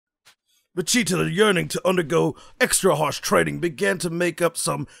Vegeta, yearning to undergo extra harsh training, began to make up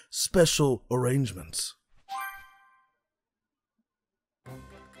some special arrangements.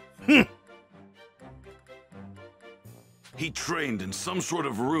 He trained in some sort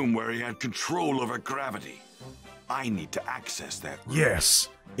of room where he had control over gravity. I need to access that room. Yes,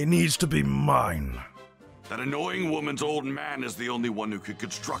 it needs to be mine. That annoying woman's old man is the only one who could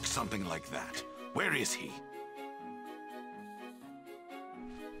construct something like that. Where is he?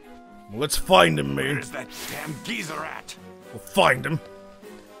 Let's find him, mate. Where is that damn geezer at? We'll find him.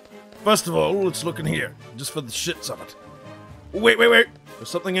 First of all, let's look in here, just for the shits of it. Wait. There's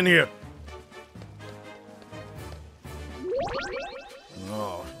something in here.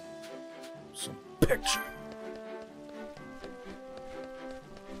 Oh. Some picture.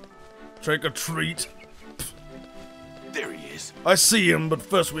 Trick or treat. There he is. I see him, but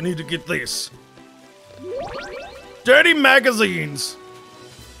first we need to get this. Dirty magazines.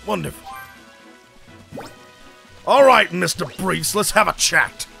 Wonderful. Alright, Mr. Briefs, let's have a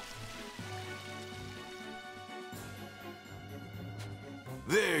chat.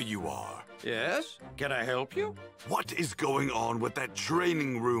 There you are. Yes? Can I help you? What is going on with that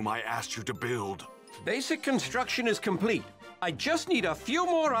training room I asked you to build? Basic construction is complete. I just need a few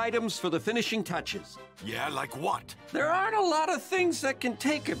more items for the finishing touches. Yeah, like what? There aren't a lot of things that can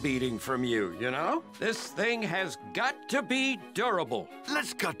take a beating from you, you know? This thing has got to be durable.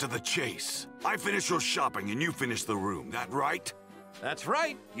 Let's cut to the chase. I finish your shopping and you finish the room, that right? That's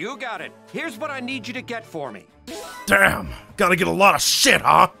right. You got it. Here's what I need you to get for me. Damn, gotta get a lot of shit,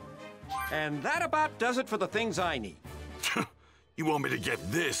 huh? And that about does it for the things I need. You want me to get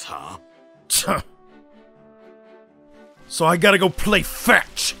this, huh? So I gotta go play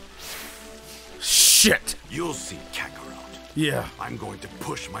fetch. Shit. You'll see, Kakarot. Yeah. I'm going to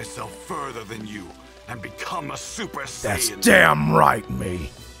push myself further than you and become a Super Saiyan. That's damn right, me.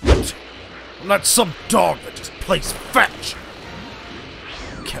 I'm not some dog that just plays fetch.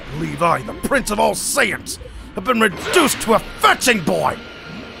 Can't believe I, the Prince of all Saiyans, have been reduced to a fetching boy.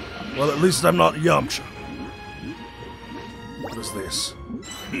 Well, at least I'm not Yamcha. What is this?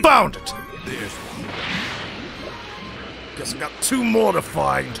 Found it! There's one. Guess I got two more to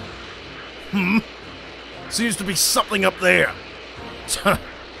find. Seems to be something up there.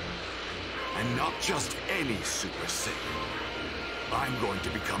 And not just any Super Saiyan. I'm going to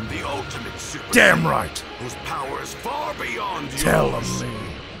become the ultimate Super Damn Saiyan, right. whose power is far beyond yours. Tell me.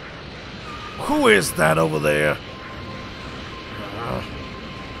 Who is that over there?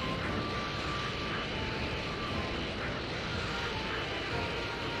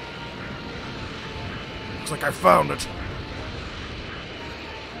 Looks like I found it.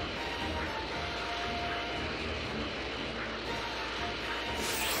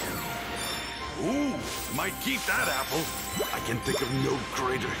 Ooh, might keep that apple. I can think of no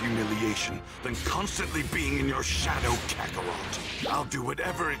greater humiliation than constantly being in your shadow, Kakarot. I'll do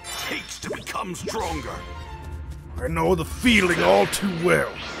whatever it takes to become stronger. I know the feeling all too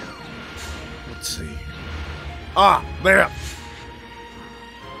well. Let's see. Ah, there.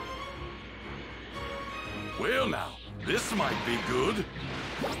 Well now, this might be good.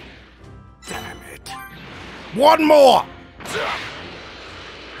 Damn it. One more!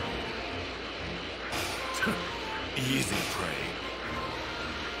 Easy prey.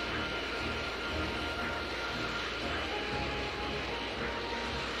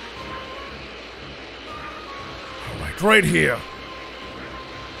 Alright, right here.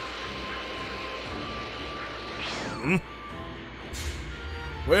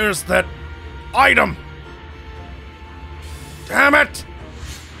 Where's that item? Damn it!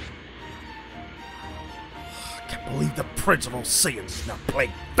 I can't believe the Prince of all Saiyans is not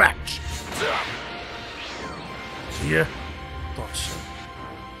playing fetch. Here? Thought so.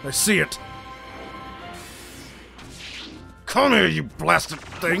 I see it. Come here, you blasted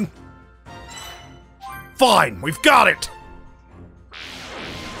thing! Fine, we've got it!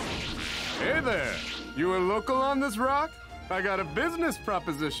 Hey there! You a local on this rock? I got a business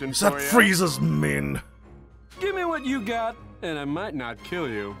proposition Is for that you. Frieza's min? Give me what you got, and I might not kill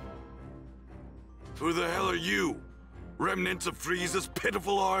you. Who the hell are you? Remnants of Frieza's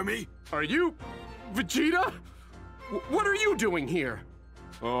pitiful army? Are you... Vegeta? What are you doing here?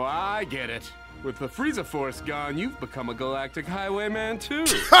 Oh, I get it. With the Frieza Force gone, you've become a galactic highwayman too.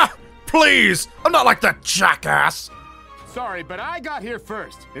 Ha! Please! I'm not like that jackass! Sorry, but I got here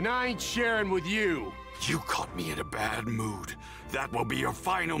first, and I ain't sharing with you. You caught me in a bad mood. That will be your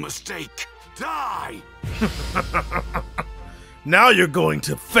final mistake. Die! Now you're going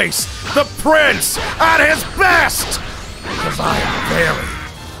to face the Prince at his best! Because I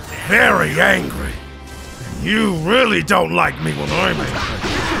am very, very angry. And you really don't like me when I'm angry.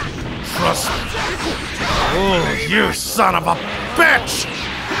 trust me. Oh, you son of a bitch!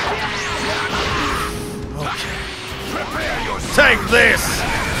 Okay. Take this!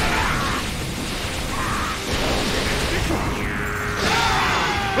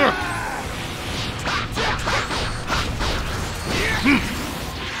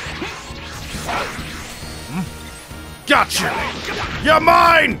 Gotcha! You're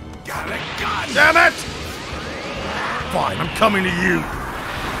mine! Damn it! Fine, I'm coming to you.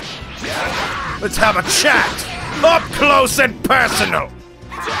 Let's have a chat! Up close and personal!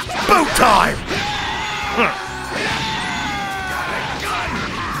 Boot time!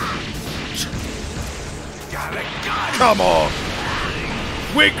 Come on!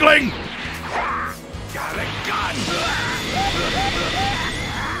 Weakling!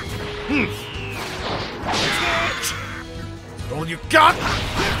 Is that all you got?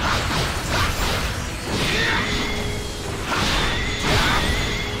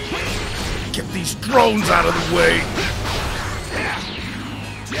 Get these drones out of the way!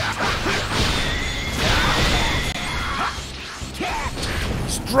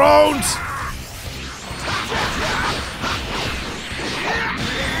 These drones!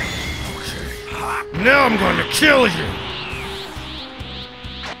 Okay. Now I'm going to kill you!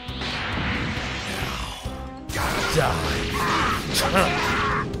 Die.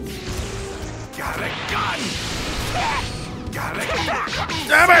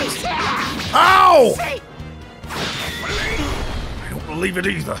 Damn it! Ow! I don't believe it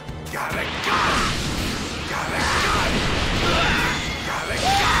either.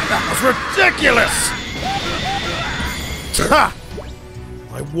 That was ridiculous! Ha!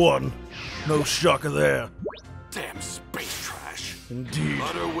 I won. No shocker there. Damn space trash. Indeed.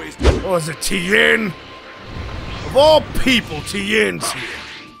 Utter waste. Was it Tien? Of all people, Tien's here.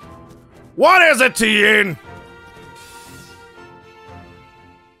 What is it, Tien?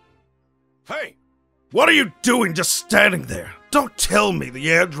 Hey! What are you doing just standing there? Don't tell me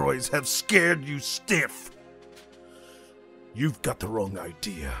the androids have scared you stiff. You've got the wrong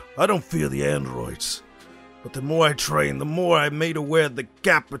idea. I don't fear the androids. But the more I train, the more I'm made aware of the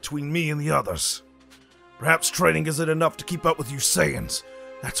gap between me and the others. Perhaps training isn't enough to keep up with you Saiyans.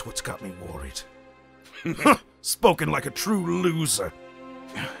 That's what's got me worried. Spoken like a true loser.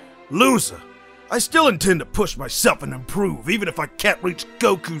 Loser? I still intend to push myself and improve, even if I can't reach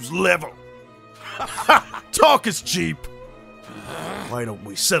Goku's level. Talk is cheap. Why don't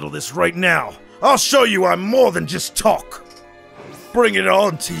we settle this right now? I'll show you I'm more than just talk. Bring it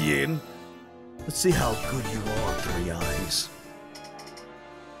on, Tien. Let's see how good you are, Three Eyes.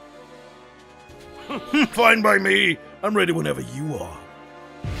 Fine by me. I'm ready whenever you are.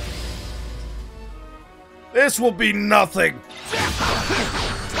 This will be nothing.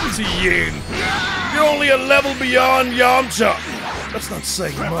 Tien, you're only a level beyond Yamcha. That's not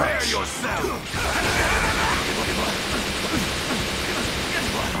saying much.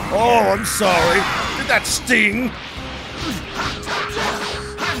 Oh, I'm sorry. Did that sting?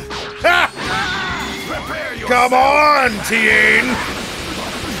 Ha! Come on, Tien!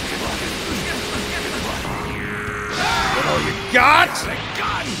 That all you got?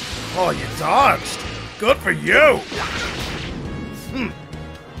 Oh, you dodged. Good for you.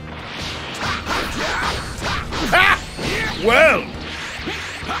 Ha! Well.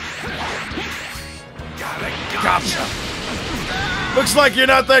 Gotcha. Looks like you're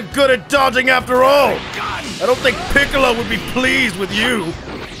not that good at dodging after all. I don't think Piccolo would be pleased with you.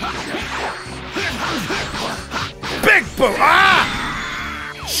 Big boom! Ah!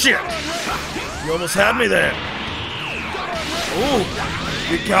 Shit! You almost had me there. Ooh,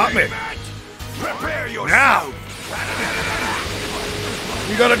 you got me. Now!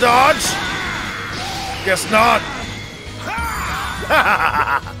 You gonna dodge? Guess not.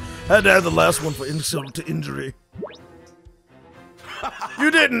 Had to add the last one for insult to injury.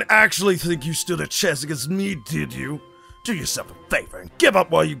 You didn't actually think you stood a chance against me, did you? Do yourself a favor and give up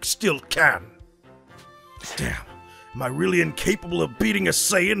while you still can. Damn, am I really incapable of beating a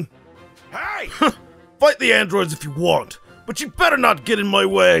Saiyan? Hey! Fight the androids if you want, but you better not get in my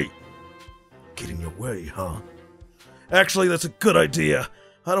way. Get in your way, huh? Actually, that's a good idea.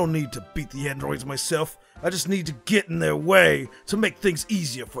 I don't need to beat the androids myself. I just need to get in their way to make things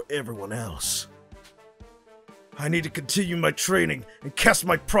easier for everyone else. I need to continue my training and cast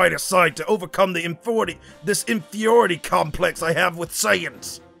my pride aside to overcome the inferiority complex I have with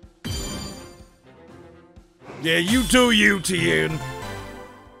Saiyans. Yeah, you do you, Tien.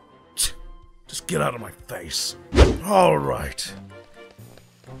 Just get out of my face. Alright.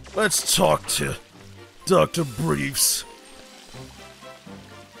 Let's talk to Dr. Briefs.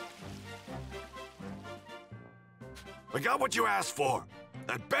 I got what you asked for.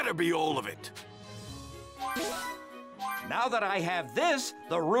 That better be all of it. Now that I have this,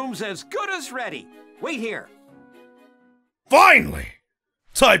 the room's as good as ready. Wait here. Finally!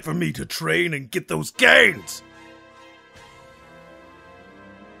 Time for me to train and get those gains!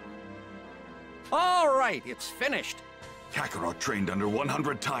 All right, it's finished. Kakarot trained under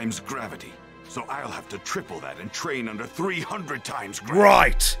 100 times gravity, so I'll have to triple that and train under 300 times gravity.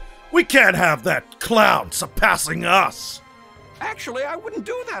 Right! We can't have that clown surpassing us! Actually, I wouldn't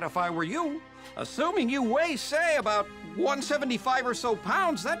do that if I were you. Assuming you weigh, say, about 175 or so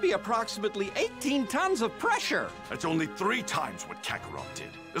pounds, that'd be approximately 18 tons of pressure. That's only 3 times what Kakarot did.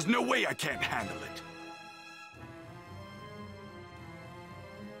 There's no way I can't handle it.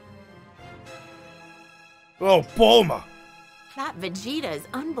 Oh, Bulma! That Vegeta is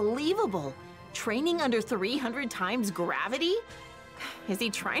unbelievable. Training under 300 times gravity? Is he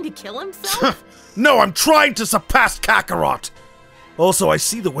trying to kill himself? No, I'm trying to surpass Kakarot! Also, I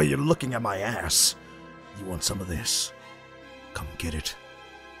see the way you're looking at my ass. You want some of this? Come get it.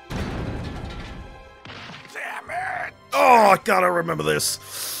 Damn it! Oh, I gotta remember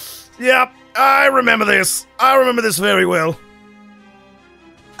this. Yep, I remember this. I remember this very well.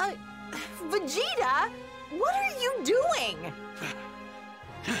 Vegeta? What are you doing?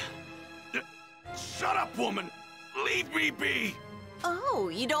 Shut up, woman! Leave me be! Oh,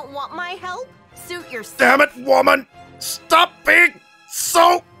 you don't want my help? Suit yourself. Damn it, woman! Stop being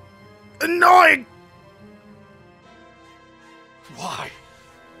so annoying! Why?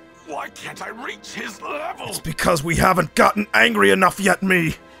 Why can't I reach his level? It's because we haven't gotten angry enough yet,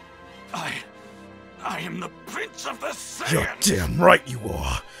 me. I am the Prince of the Saiyans! You're damn right you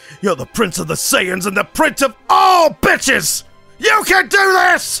are. You're the Prince of the Saiyans and the Prince of all bitches! You can do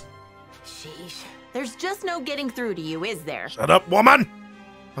this! Sheesh. There's just no getting through to you, is there? Shut up, woman!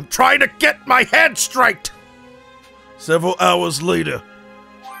 I'm trying to get my head straight! Several hours later.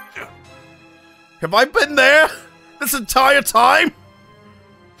 Have I been there this entire time?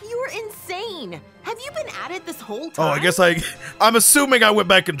 You're insane. Have you been at it this whole Oh, time? I guess I'm assuming I went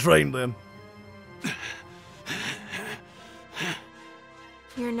back and trained then.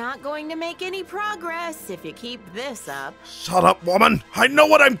 You're not going to make any progress if you keep this up. Shut up, woman! I know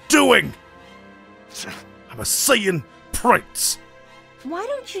what I'm doing! I'm a Saiyan Prince. Why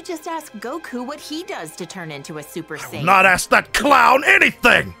don't you just ask Goku what he does to turn into a Super I will Saiyan? not ask that clown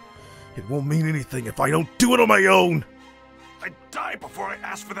anything! It won't mean anything if I don't do it on my own. I'd die before I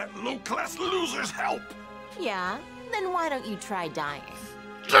ask for that low-class loser's help! Yeah? Then why don't you try dying?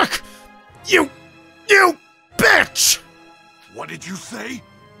 Ugh! You bitch! What did you say?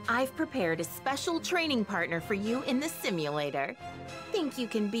 I've prepared a special training partner for you in the simulator. Think you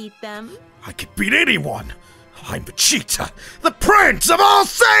can beat them? I can beat anyone! I'm Vegeta, the Prince of all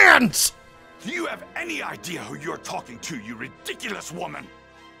Saiyans! Do you have any idea who you're talking to, you ridiculous woman?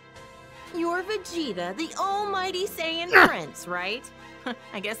 You're Vegeta, the almighty Saiyan Prince, right?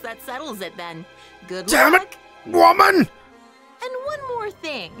 I guess that settles it then. Good Damn luck. it, woman! And one more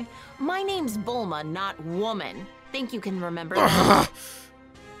thing. My name's Bulma, not woman. Think you can remember that?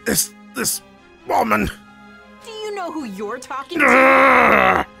 This woman. Do you know who you're talking to?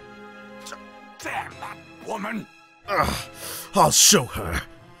 Ugh! Damn that woman! Ugh, I'll show her.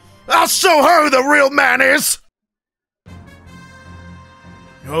 I'll show her who the real man is!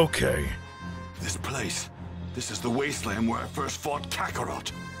 Okay. This place. This is the wasteland where I first fought Kakarot.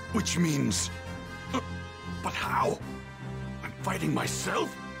 Which means... But how? I'm fighting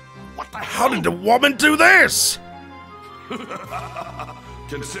myself? What the hell? How did the woman do this?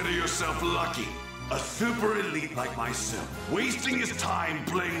 Consider yourself lucky. A super elite like myself, wasting his time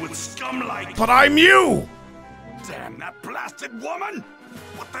playing with scum like... But I'm you! Damn that blasted woman!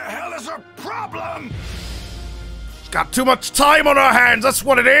 What the hell is her problem? She's got too much time on her hands, that's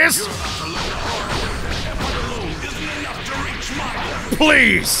what it is! You're about to learn the hard way that effort alone isn't enough to reach my level.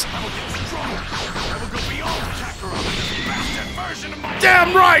 Please! I will get stronger. I will go beyond Kakarot with this bastard version of my...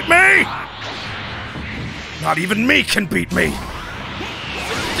 Damn right, me! Not even me can beat me!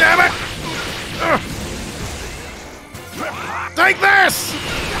 Damn it! Ugh. Take this!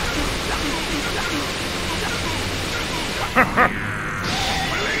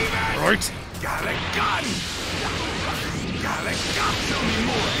 Right. Got a gun! Got a gun! Show me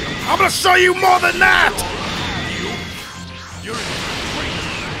more! I'm gonna show you more than that! You're in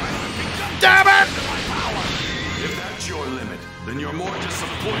Damn it! If that's your limit, then you're more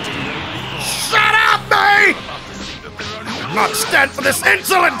disappointing than before. Shut up, me! I'll not stand for this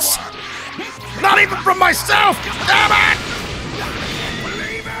insolence! Not even from myself! Damn it!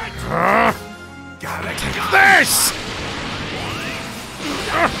 Believe it! Got a gun! This!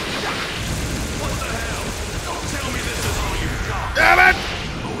 What the hell? Don't tell me this is all you've got! Damn it!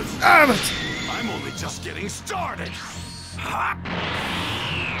 Damn it! I'm only just getting started. Come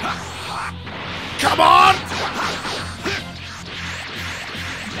on!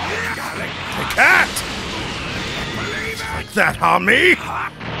 I can't! Like that, huh, me?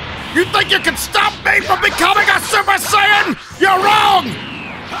 You think you can stop me from becoming a Super Saiyan? You're wrong!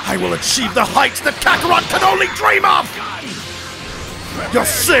 I will achieve the heights that Kakarot can only dream of! You'll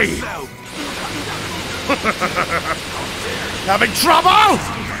see! Having trouble?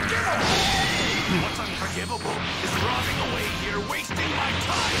 What's unforgivable is rotting away here, wasting my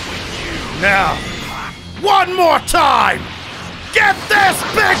time with you. Now, one more time! Get this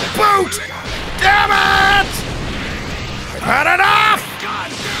big boot! Damn it! I've had enough!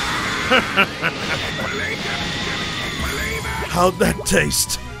 How'd that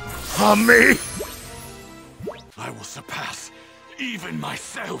taste? Huh, me? I will surpass even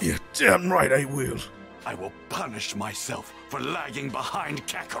myself. You're damn right I will. I will punish myself for lagging behind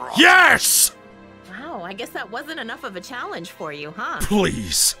Kakarot. Yes! Wow, I guess that wasn't enough of a challenge for you, huh?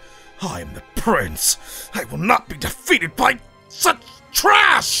 Please, I am the prince. I will not be defeated by such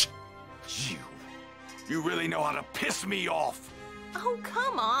trash! You really know how to piss me off. Oh,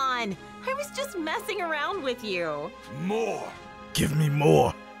 come on. I was just messing around with you. More. Give me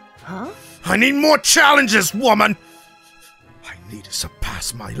more. Huh? I need more challenges, woman! I need to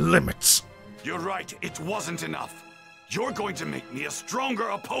surpass my limits. You're right, it wasn't enough. You're going to make me a stronger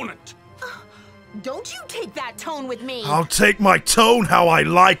opponent. Don't you take that tone with me. I'll take my tone how I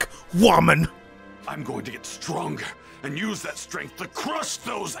like, woman. I'm going to get stronger and use that strength to crush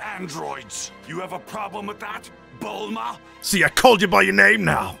those androids. You have a problem with that, Bulma? See, I called you by your name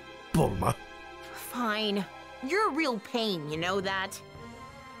now, Bulma. Fine. You're a real pain, you know that?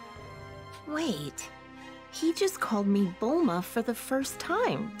 Wait. He just called me Bulma for the first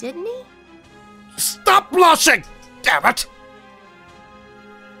time, didn't he? Stop blushing! Damn it!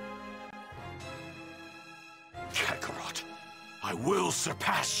 Kakarot, I will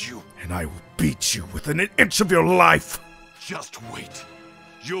surpass you. And I will beat you within an inch of your life. Just wait.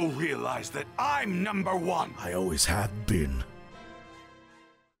 You'll realize that I'm #1. I always have been.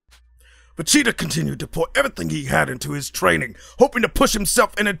 Vegeta continued to pour everything he had into his training, hoping to push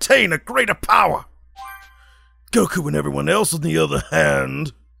himself and attain a greater power. Goku and everyone else, on the other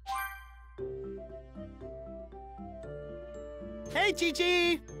hand... Hey,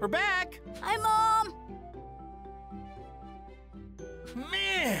 Chi-Chi! We're back! Hi, Mom!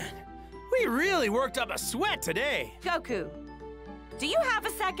 Man, we really worked up a sweat today. Goku, do you have a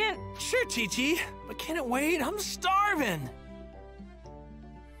second? Sure, Chi-Chi, but can it wait? I'm starving.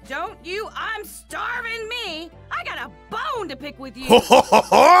 Don't you I'm starving me! I got a bone to pick with you! Ho ho ho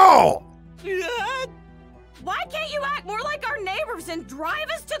ho! Why can't you act more like our neighbors and drive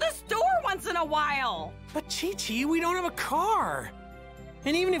us to the store once in a while? But Chi-Chi, we don't have a car.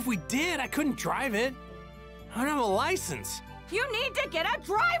 And even if we did, I couldn't drive it. I don't have a license. You need to get a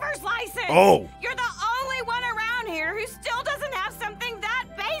driver's license! Oh! You're the only one around here who still doesn't have something that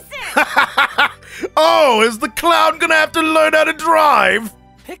basic! Oh, is the clown gonna have to learn how to drive?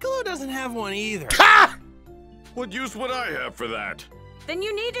 Piccolo doesn't have one either. Ha! What use would I have for that? Then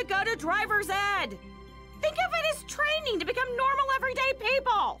you need to go to driver's ed. Think of it as training to become normal everyday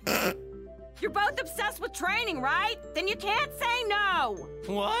people. You're both obsessed with training, right? Then you can't say no.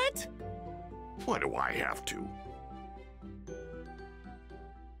 What? Why do I have to?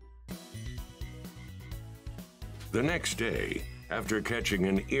 The next day, after catching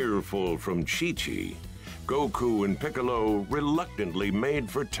an earful from Chi-Chi, Goku and Piccolo reluctantly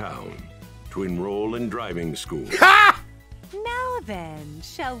made for town to enroll in driving school. Ha! Now then,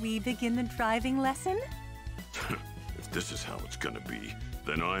 shall we begin the driving lesson? If this is how it's gonna be,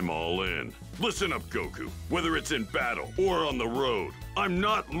 then I'm all in. Listen up, Goku. Whether it's in battle or on the road, I'm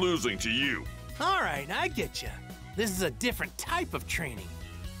not losing to you. All right, I get you. This is a different type of training.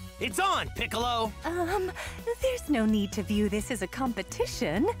 It's on, Piccolo! There's no need to view this as a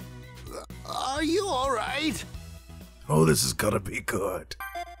competition. Are you all right? Oh, this is gonna be good.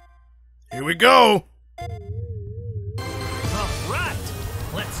 Here we go! All right,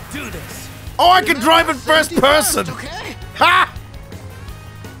 let's do this. Oh, I can drive in first person! Okay? Ha!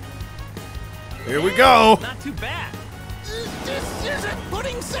 Here we go! Not too bad. This isn't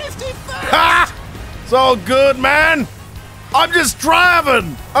putting safety first! Ha! It's all good, man! I'm just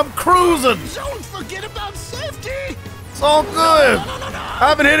driving! I'm cruising! Don't forget about safety! It's all good! I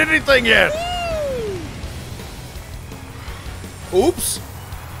haven't hit anything yet! Oops!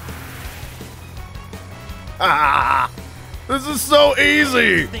 Ah! This is so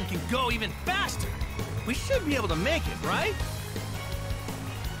easy! This thing can go even faster. We should be able to make it, right?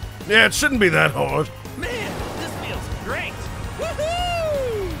 Yeah, it shouldn't be that hard. Man, this feels great!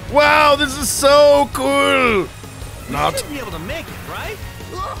 Woohoo! Wow, this is so cool. Not. You should be able to make it, right?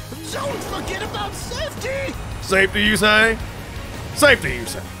 Don't forget about safety! Safety, you say? Safety, you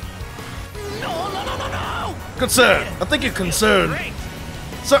say? No! Concern. I think you're concerned.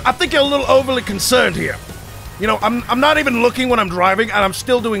 Sir, I think you're a little overly concerned here. You know, I'm not even looking when I'm driving, and I'm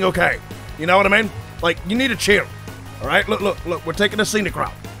still doing okay. You know what I mean? Like, you need to chill. All right? Look. We're taking a scenic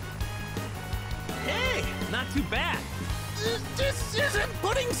route. Hey, not too bad. This isn't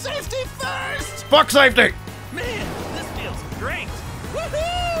putting safety first! Fuck safety! Man, this feels great.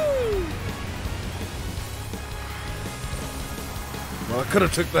 Woohoo! Well, I could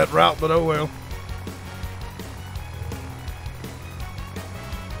have took that route, but oh well.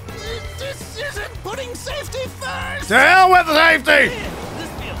 This isn't putting safety first! To hell with safety! Man, this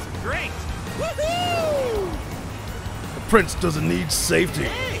feels great. Woohoo! The prince doesn't need safety.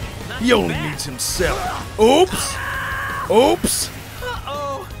 Hey, not He too only bad. needs himself. Oops! Oops!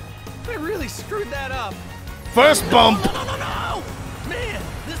 Uh-oh. I really screwed that up. First bump! No! Man,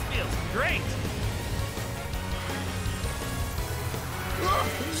 this feels great.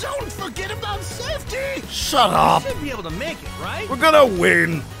 Don't forget about safety! Shut up! Should be able to make it, right? We're gonna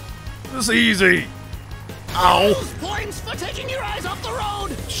win! This is easy! Ow! Those points for taking your eyes off the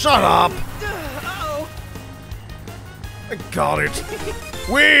road! Shut up! Uh-oh. I got it!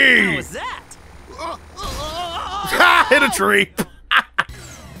 How Whee! was that? Ha! Hit a tree!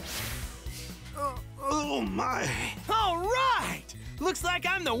 Oh my! All right. Looks like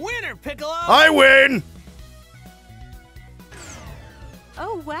I'm the winner, Piccolo. I win!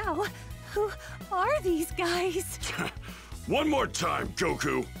 Oh, wow. Who are these guys? One more time,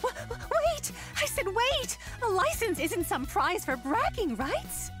 Goku. Wait! I said wait! A license isn't some prize for bragging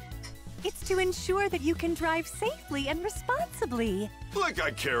rights. It's to ensure that you can drive safely and responsibly. Like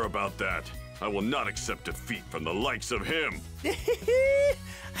I care about that. I will not accept defeat from the likes of him.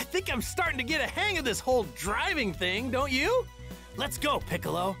 I think I'm starting to get a hang of this whole driving thing, don't you? Let's go,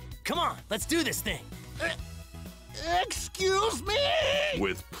 Piccolo. Come on, let's do this thing. Excuse me!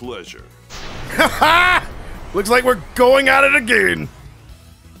 With pleasure. Ha! Looks like we're going at it again!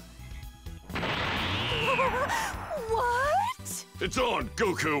 What? It's on,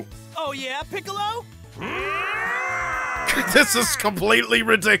 Goku. Oh yeah, Piccolo? This is completely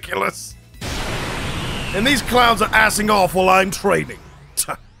ridiculous. And these clowns are assing off while I'm training.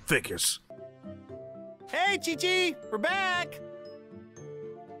 Figures. Hey, Chi-Chi, we're back.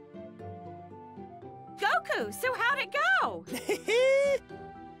 Goku, so how'd it go?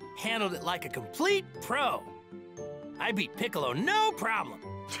 Handled it like a complete pro. I beat Piccolo, no problem.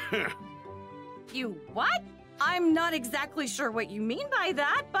 You what? I'm not exactly sure what you mean by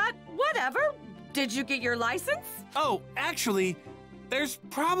that, but whatever. Did you get your license? Oh, actually, there's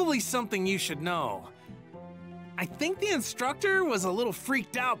probably something you should know. I think the instructor was a little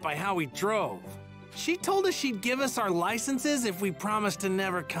freaked out by how we drove. She told us she'd give us our licenses if we promised to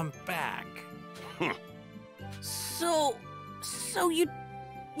never come back. So you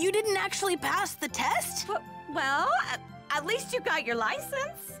didn't actually pass the test? Well, at least you got your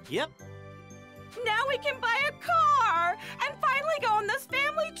license. Yep. Now we can buy a car and finally go on those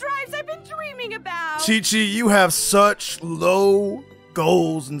family drives I've been dreaming about. Chi-Chi, you have such low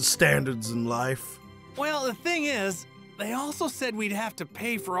goals and standards in life. Well, the thing is, they also said we'd have to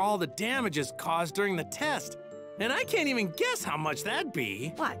pay for all the damages caused during the test. And I can't even guess how much that'd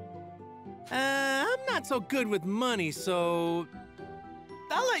be. What? I'm not so good with money, so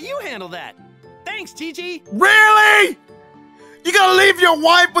I'll let you handle that. Thanks, Chi-Chi. Really? You gonna leave your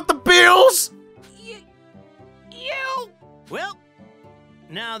wife with the bills? You! Well,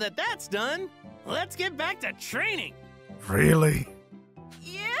 now that that's done, let's get back to training. Really?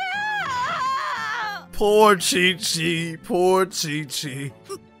 Yeah! Poor Chi-Chi, poor Chi-Chi.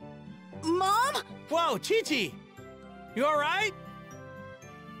 Mom? Whoa, Chi-Chi. You all right?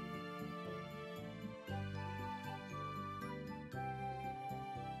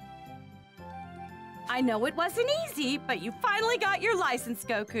 I know it wasn't easy, but you finally got your license,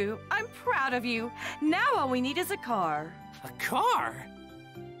 Goku. I'm proud of you. Now all we need is a car. A car?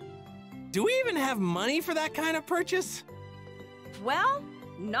 Do we even have money for that kind of purchase? Well,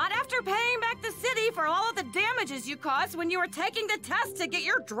 not after paying back the city for all of the damages you caused when you were taking the test to get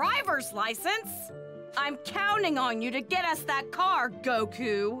your driver's license. I'm counting on you to get us that car,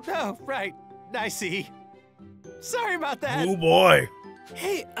 Goku. Oh, right. I see. Sorry about that. Oh boy.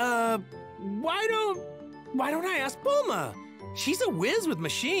 Hey, why don't I ask Bulma? She's a whiz with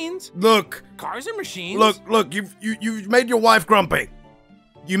machines. Look, Cars are machines. look, you've made your wife grumpy.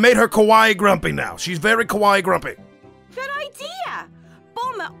 You made her kawaii grumpy now. She's very kawaii grumpy. Good idea.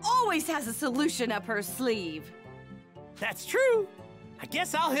 Bulma always has a solution up her sleeve. That's true. I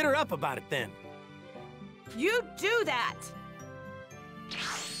guess I'll hit her up about it then. You do that.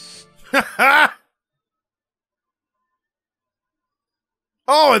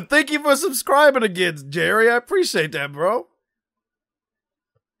 Oh, and thank you for subscribing again, Jerry. I appreciate that, bro.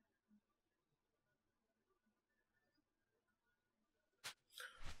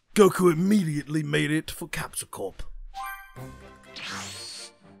 Goku immediately made it for Capsule Corp.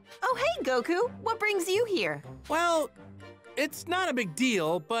 Oh, hey, Goku. What brings you here? Well, it's not a big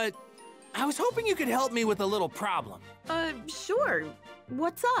deal, but I was hoping you could help me with a little problem. Sure.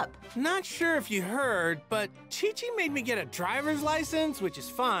 What's up? Not sure if you heard, but Chi-Chi made me get a driver's license, which is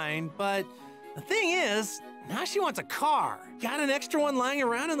fine, but the thing is, now she wants a car. Got an extra one lying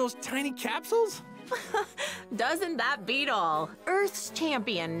around in those tiny capsules? Doesn't that beat all? Earth's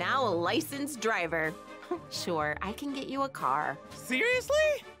champion, now a licensed driver. Sure, I can get you a car.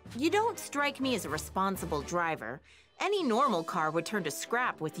 Seriously? You don't strike me as a responsible driver. Any normal car would turn to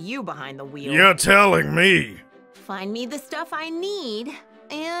scrap with you behind the wheel. You're telling me. Find me the stuff I need,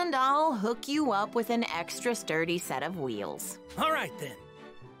 and I'll hook you up with an extra sturdy set of wheels. All right, then.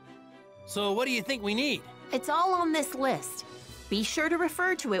 So what do you think we need? It's all on this list. Be sure to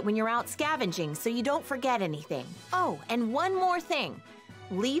refer to it when you're out scavenging so you don't forget anything. Oh, and one more thing.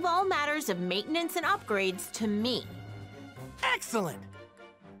 Leave all matters of maintenance and upgrades to me. Excellent!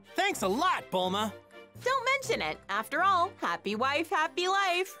 Thanks a lot, Bulma. Don't mention it. After all, happy wife, happy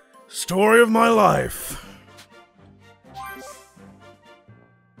life. Story of my life.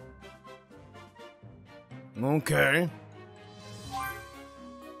 Okay.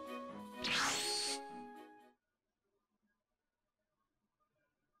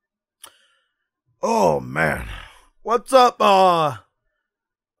 Oh, man. What's up,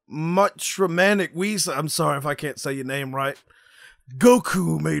 much romantic Weasel? I'm sorry if I can't say your name right.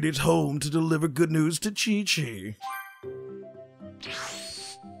 Goku made it home to deliver good news to Chi-Chi.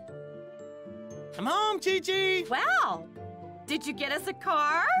 I'm home, Chi-Chi! Wow. Did you get us a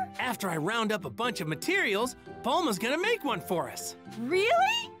car? After I round up a bunch of materials, Bulma's gonna make one for us.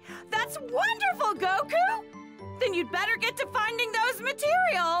 Really? That's wonderful, Goku! Then you'd better get to finding those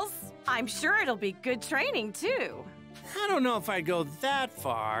materials. I'm sure it'll be good training, too. I don't know if I'd go that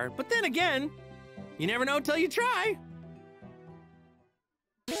far, but then again, you never know till you try.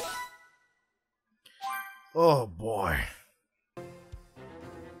 Oh, boy.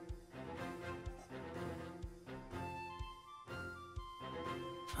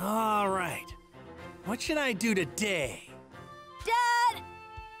 All right. What should I do today? Dad!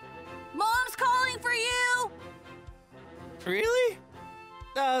 Mom's calling for you! Really?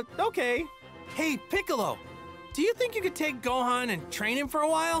 Okay. Hey, Piccolo, do you think you could take Gohan and train him for a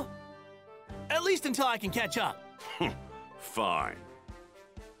while? At least until I can catch up. Fine.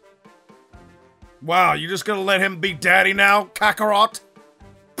 Wow, you just gonna let him be daddy now, Kakarot?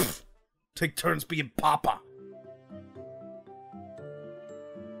 Pfft, take turns being papa.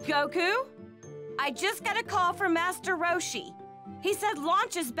 Goku? I just got a call from Master Roshi. He said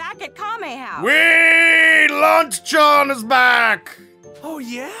Launch is back at Kame House. Whee! Launch John is back! Oh,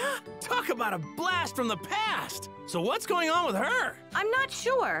 yeah? Talk about a blast from the past. So what's going on with her? I'm not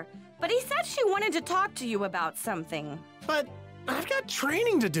sure, but he said she wanted to talk to you about something. But I've got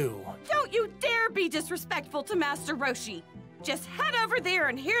training to do. Don't you dare be disrespectful to Master Roshi. Just head over there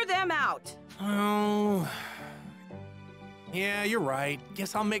and hear them out. Oh... Yeah, you're right.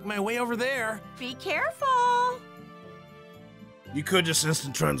 Guess I'll make my way over there. Be careful. You could just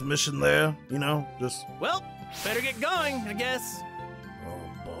instant transmission there, you know, just... Well, better get going, I guess. Oh,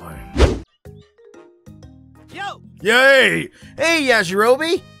 boy. Yo! Yay! Hey,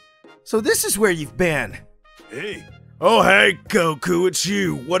 Yajirobe! So this is where you've been. Hey. Oh, hey, Goku, it's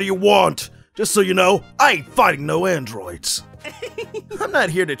you. What do you want? Just so you know, I ain't fighting no androids. I'm not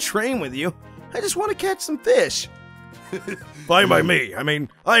here to train with you. I just want to catch some fish. Fine by me. I mean,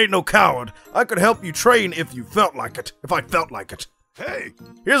 I ain't no coward. I could help you train if you felt like it. If I felt like it. Hey!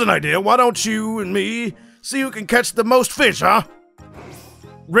 Here's an idea. Why don't you and me see who can catch the most fish, huh?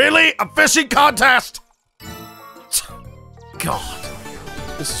 Really? A fishing contest? God,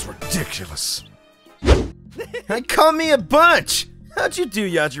 this is ridiculous. I caught me a bunch. How'd you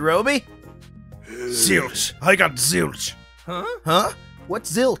do, Yajirobe? Zilch. I got zilch. Huh? Huh? What's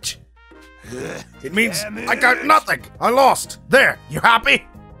zilch? It means I got nothing. I lost. There. You happy?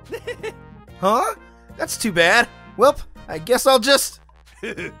 Huh? That's too bad. Well, I guess I'll just...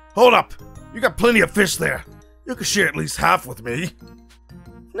 Hold up. You got plenty of fish there. You can share at least half with me.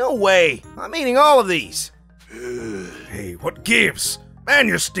 No way. I'm eating all of these. Hey, what gives? Man,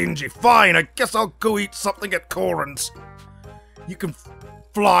 you're stingy. Fine, I guess I'll go eat something at Korin's. You can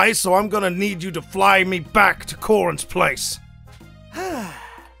fly, so I'm gonna need you to fly me back to Korin's place.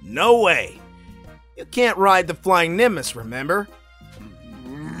 No way. You can't ride the flying Nimbus, remember?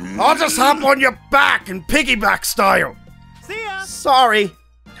 I'll just hop on your back and piggyback style. See ya! Sorry,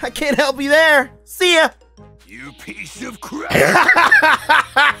 I can't help you there. See ya! You piece of crap!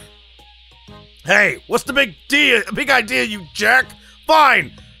 Hey, what's the big idea, you jerk?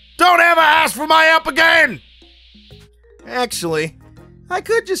 Fine, don't ever ask for my help again! Actually, I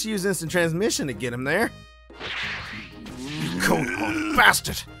could just use instant transmission to get him there. You cold-hearted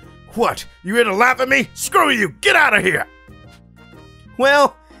bastard! What, you here to laugh at me? Screw you, get out of here!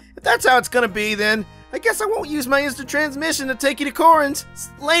 Well, if that's how it's gonna be, then I guess I won't use my instant transmission to take you to Corin's.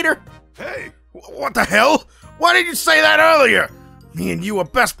 Later. Hey! What the hell? Why didn't you say that earlier? Me and you are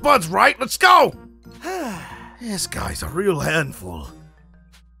best buds, right? Let's go! This guy's a real handful.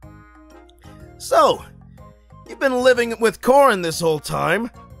 So, you've been living with Corin this whole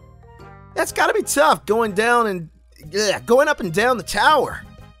time. That's gotta be tough, going up and down the tower.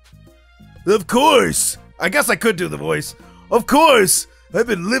 Of course! I guess I could do the voice. Of course! I've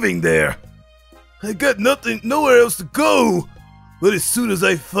been living there. I got nowhere else to go. But as soon as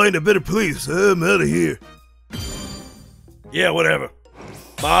I find a better place, I'm out of here. Yeah, whatever.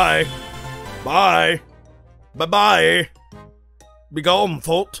 Bye. Bye. Bye-bye. Be gone,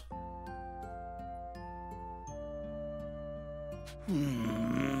 Fault.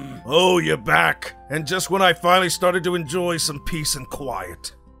 Oh, you're back. And just when I finally started to enjoy some peace and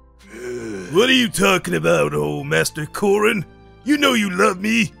quiet. What are you talking about, old Master Corin? You know you love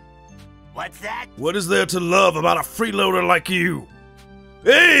me. What's that? What is there to love about a freeloader like you?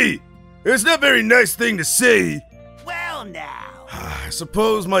 Hey! It's not a very nice thing to say. Well, now. I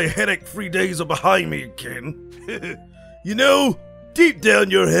suppose my headache-free days are behind me again. You know, deep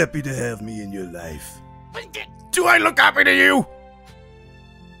down you're happy to have me in your life. Do I look happy to you?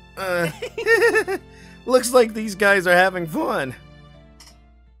 Looks like these guys are having fun.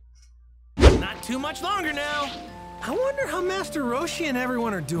 Not too much longer now. I wonder how Master Roshi and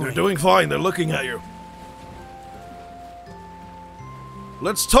everyone are doing. They're doing fine. They're looking at you.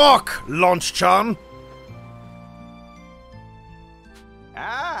 Let's talk, Launch-chan.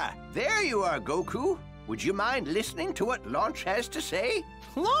 Ah, there you are, Goku. Would you mind listening to what Launch has to say?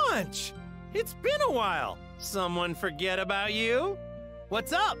 Launch! It's been a while. Someone forget about you?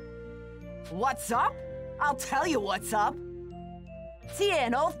 What's up? What's up? I'll tell you what's up.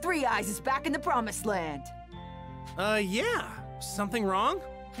 Tien, all Three Eyes is back in the Promised Land. Yeah. Something wrong?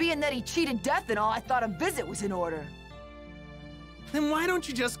 Being that he cheated death and all, I thought a visit was in order. Then why don't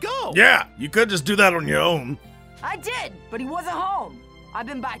you just go? Yeah, you could just do that on your own. I did, but he wasn't home. I've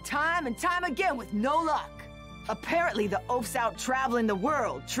been by time and time again with no luck. Apparently the oaf's out traveling the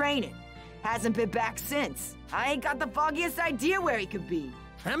world, training. Hasn't been back since. I ain't got the foggiest idea where he could be.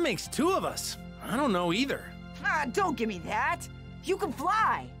 That makes two of us. I don't know either. Ah, don't give me that. You can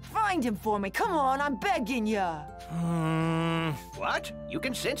fly. Find him for me. Come on, I'm begging ya. What? You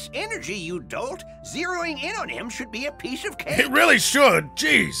can sense energy, you dolt. Zeroing in on him should be a piece of cake. It really should.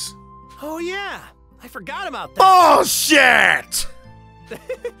 Jeez. Oh, yeah. I forgot about that. Bullshit!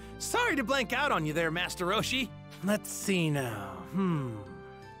 Sorry to blank out on you there, Master Roshi. Let's see now.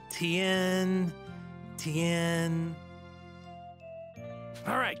 Tien.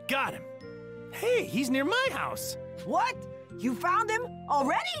 All right, got him. Hey, he's near my house. What? You found him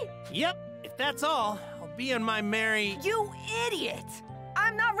already? Yep, if that's all, I'll be on my merry... You idiot!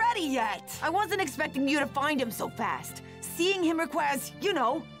 I'm not ready yet. I wasn't expecting you to find him so fast. Seeing him requires, you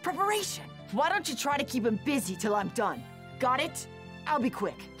know, preparation. Why don't you try to keep him busy till I'm done? Got it? I'll be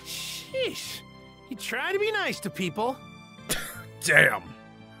quick. Sheesh. You try to be nice to people. Damn.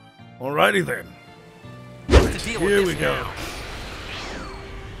 Alrighty then. Here we go.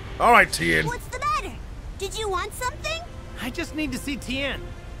 All right, Tien. What's the matter? Did you want something? I just need to see Tien.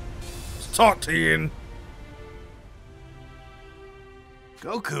 Let's talk, Tien.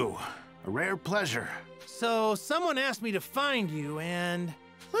 Goku, a rare pleasure. So, someone asked me to find you, and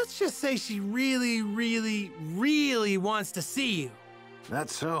let's just say she really, really, really wants to see you.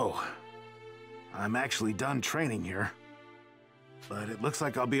 That's so. I'm actually done training here. But it looks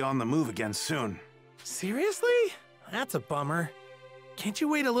like I'll be on the move again soon. Seriously? That's a bummer. Can't you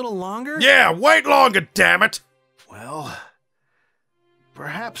wait a little longer? Yeah, wait longer, damn it! Well,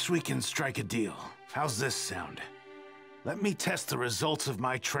 perhaps we can strike a deal. How's this sound? Let me test the results of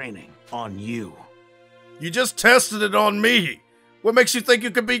my training on you. You just tested it on me. What makes you think you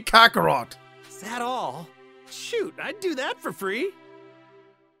could beat Kakarot? Is that all? Shoot, I'd do that for free.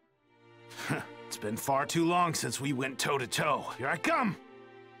 It's been far too long since we went toe-to-toe. Here I come!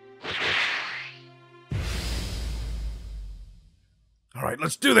 All right,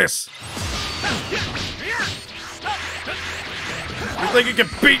 let's do this. Think you can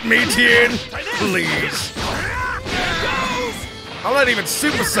beat me, Tien? Please. I'm not even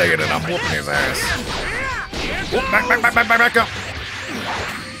Super Saiyan and I'm whooping his ass. Whoop, back up.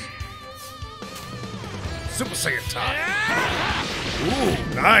 Super Saiyan time. Ooh,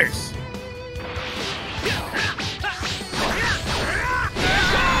 nice.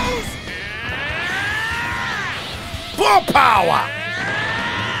 Full power!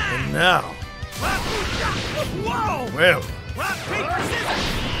 And now... Well...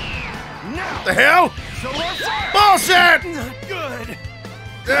 What the hell? Bullshit! Not good.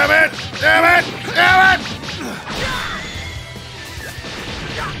 Damn it! Damn it! Damn it!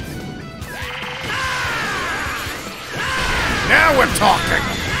 Now we're talking!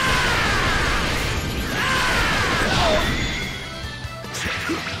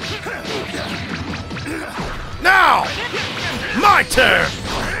 Now! My turn!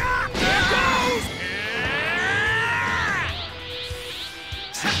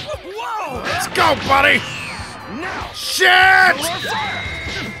 Let's go, buddy! Shit!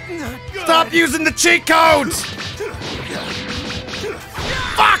 Stop using the cheat codes!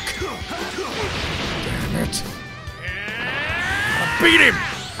 Fuck! Damn it. Beat him!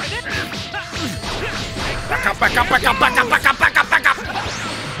 Back up, back up, back up, back up, back up, back up, back up!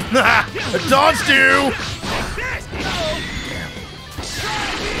 I dodged you!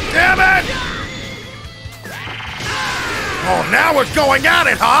 Damn it! Oh, now we're going at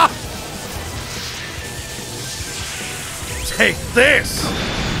it, huh? Take this!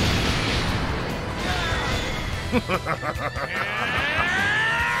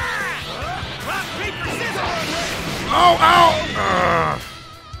 Oh, ow!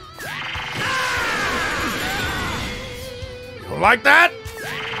 You like that?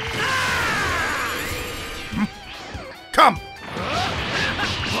 Come!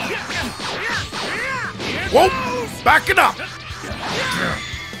 Whoa! Back it up!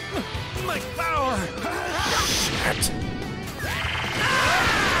 My power! Shit!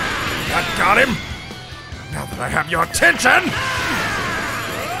 That got him! Now that I have your attention!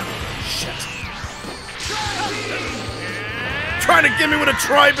 Shit! Trying to get me with a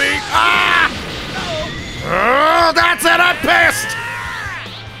tri-beam! Ah! Oh, that's it! I'm pissed!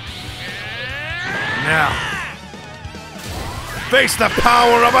 Now, face the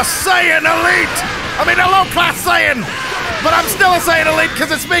power of a Saiyan Elite! I mean, a low-class Saiyan! But I'm still a Saiyan Elite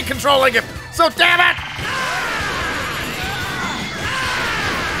because it's me controlling him! So damn it!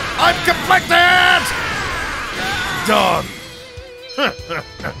 I'm conflicted! Done.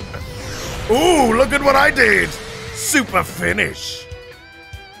 Ooh, look at what I did! Super finish.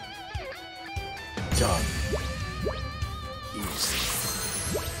 Done. Easy.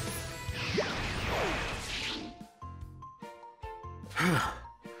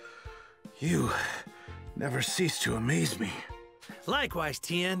 You never cease to amaze me. Likewise,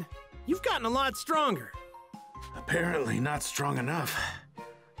 Tien. You've gotten a lot stronger. Apparently not strong enough.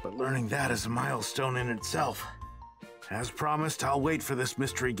 But learning that is a milestone in itself. As promised, I'll wait for this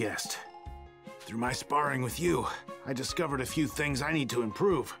mystery guest. Through my sparring with you, I discovered a few things I need to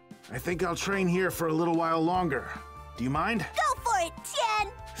improve. I think I'll train here for a little while longer. Do you mind? Go for it,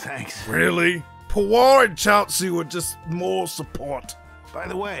 Tien! Thanks. Really? Puar and Chaozu are just more support. By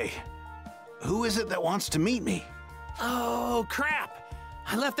the way, who is it that wants to meet me? Oh, crap!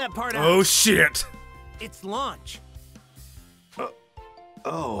 I left that part out. Oh, shit. It's launch.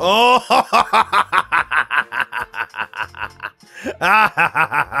 Oh.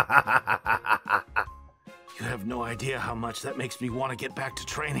 You have no idea how much that makes me want to get back to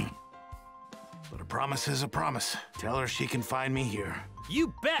training. But a promise is a promise. Tell her she can find me here.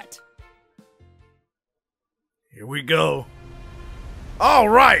 You bet! Here we go. All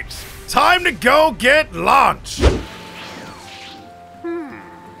right, time to go get lunch.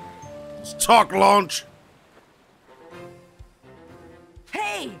 Let's talk lunch.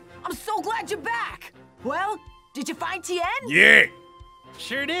 Hey, I'm so glad you're back. Well, did you find Tien? Yeah.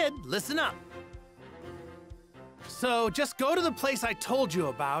 Sure did. Listen up. So just go to the place I told you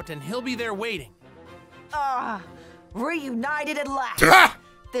about, and he'll be there waiting. Reunited at last. Ah!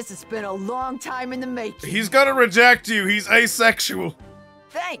 This has been a long time in the making. He's gonna reject you. He's asexual.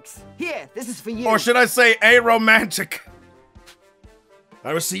 Thanks. Here, this is for you. Or should I say aromantic?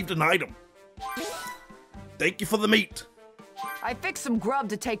 I received an item. Thank you for the meat. I fixed some grub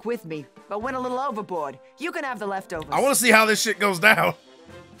to take with me, but went a little overboard. You can have the leftovers. I want to see how this shit goes down.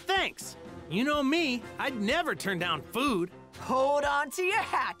 Thanks. You know me. I'd never turn down food. Hold on to your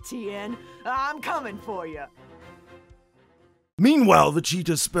hat, Tien. I'm coming for you. Meanwhile,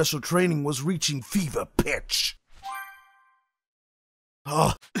 Vegeta's special training was reaching fever pitch.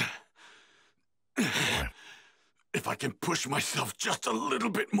 Oh. If I can push myself just a little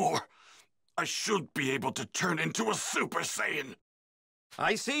bit more, I should be able to turn into a Super Saiyan.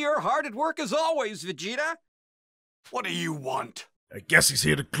 I see you're hard at work as always, Vegeta. What do you want? I guess he's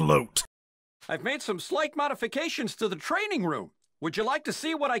here to gloat. I've made some slight modifications to the training room. Would you like to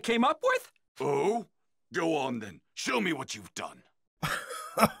see what I came up with? Oh? Go on then. Show me what you've done.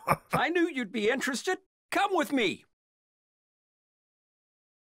 I knew you'd be interested. Come with me.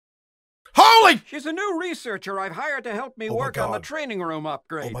 Holy! She's a new researcher I've hired to help me work on the training room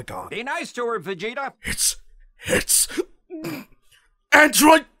upgrade. Oh my god. Be nice to her, Vegeta. It's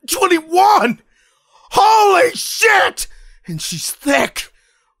Android 21! Holy shit! And she's thick.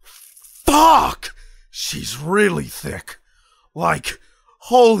 Fuck! She's really thick. Like,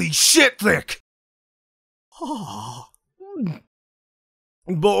 holy shit thick. Oh.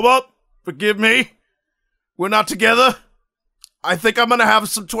 Bulma, forgive me. We're not together. I think I'm gonna have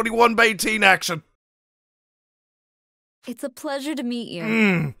some 21/18 action. It's a pleasure to meet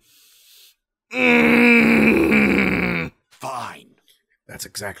you. Fine. That's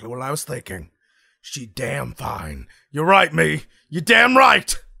exactly what I was thinking. She damn fine. You're right, me. You're damn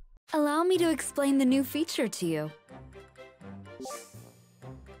right. Allow me to explain the new feature to you.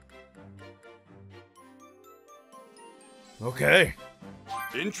 Okay.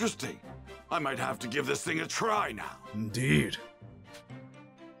 Interesting. I might have to give this thing a try now. Indeed.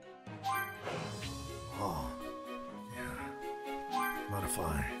 Oh. Yeah.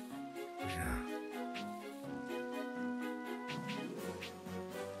 Modify. Yeah.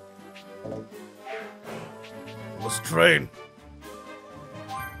 Let's train.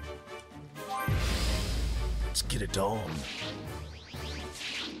 Let's get it on.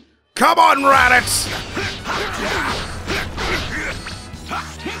 Come on, Raditz!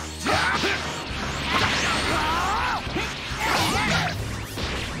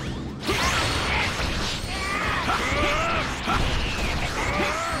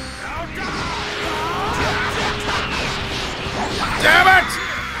 Damn it!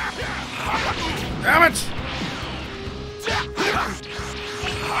 Damn it!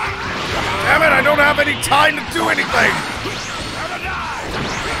 Damn it, I don't have any time to do anything!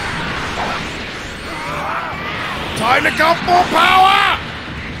 Time to go full power!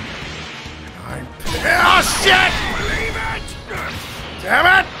 Oh shit! Damn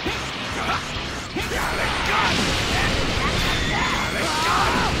it!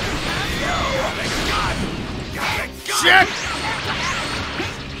 Shit!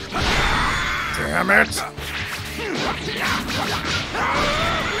 Damn it!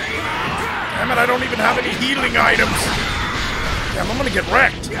 Damn it, I don't even have any healing items! Damn, I'm gonna get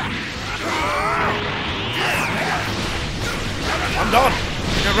wrecked! I'm done!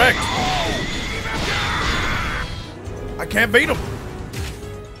 Get wrecked! I can't beat them!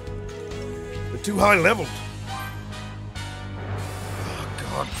 They're too high leveled. Oh,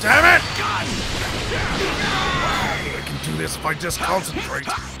 God damn it! I can do this if I just concentrate.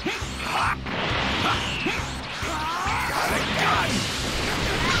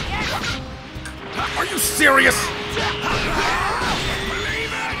 Are you serious?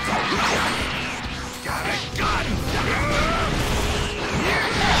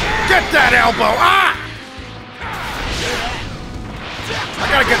 Get that elbow! Ah! I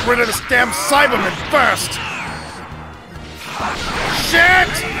gotta get rid of this damn Cyberman first! Shit!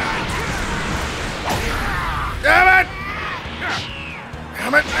 Damn it!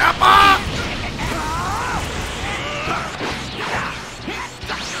 Damn it! Ah!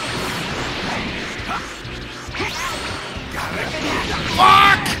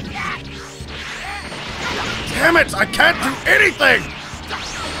 Fuck! Damn it! I can't do anything!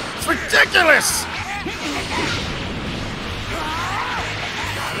 It's ridiculous!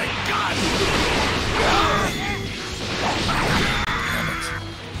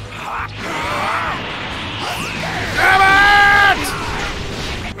 Damn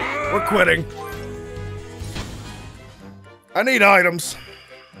it! We're quitting. I need items.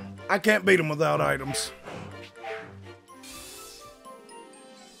 I can't beat them without items.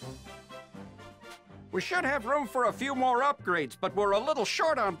 We should have room for a few more upgrades, but we're a little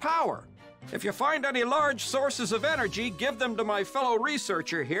short on power. If you find any large sources of energy, give them to my fellow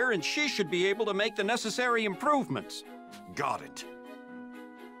researcher here, and she should be able to make the necessary improvements. Got it.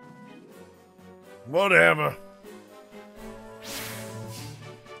 Whatever.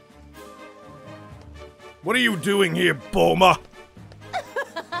 What are you doing here, Bulma?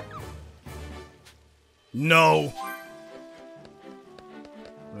 No.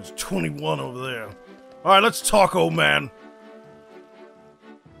 There's 21 over there. Alright, let's talk, old man.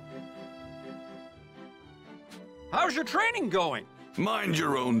 How's your training going? Mind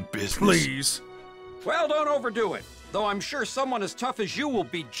your own business. Please. Well, don't overdo it. Though I'm sure someone as tough as you will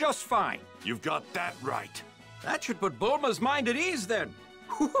be just fine. You've got that right. That should put Bulma's mind at ease then.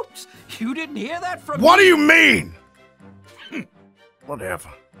 Whoops, you didn't hear that from What me? do you mean? Whatever.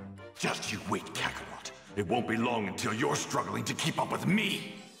 Just you wait, Kakarot. It won't be long until you're struggling to keep up with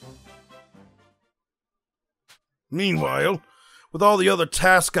me. Meanwhile, with all the other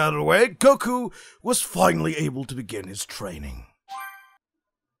tasks out of the way, Goku was finally able to begin his training.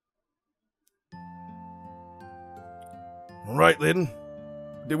 All right, then.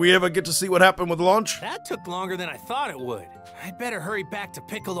 Did we ever get to see what happened with launch? That took longer than I thought it would. I'd better hurry back to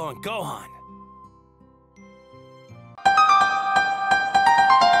Piccolo and Gohan.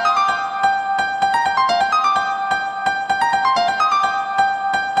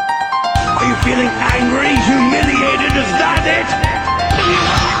 Are you feeling angry, humiliated? Is that it?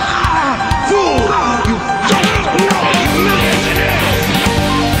 Fool! You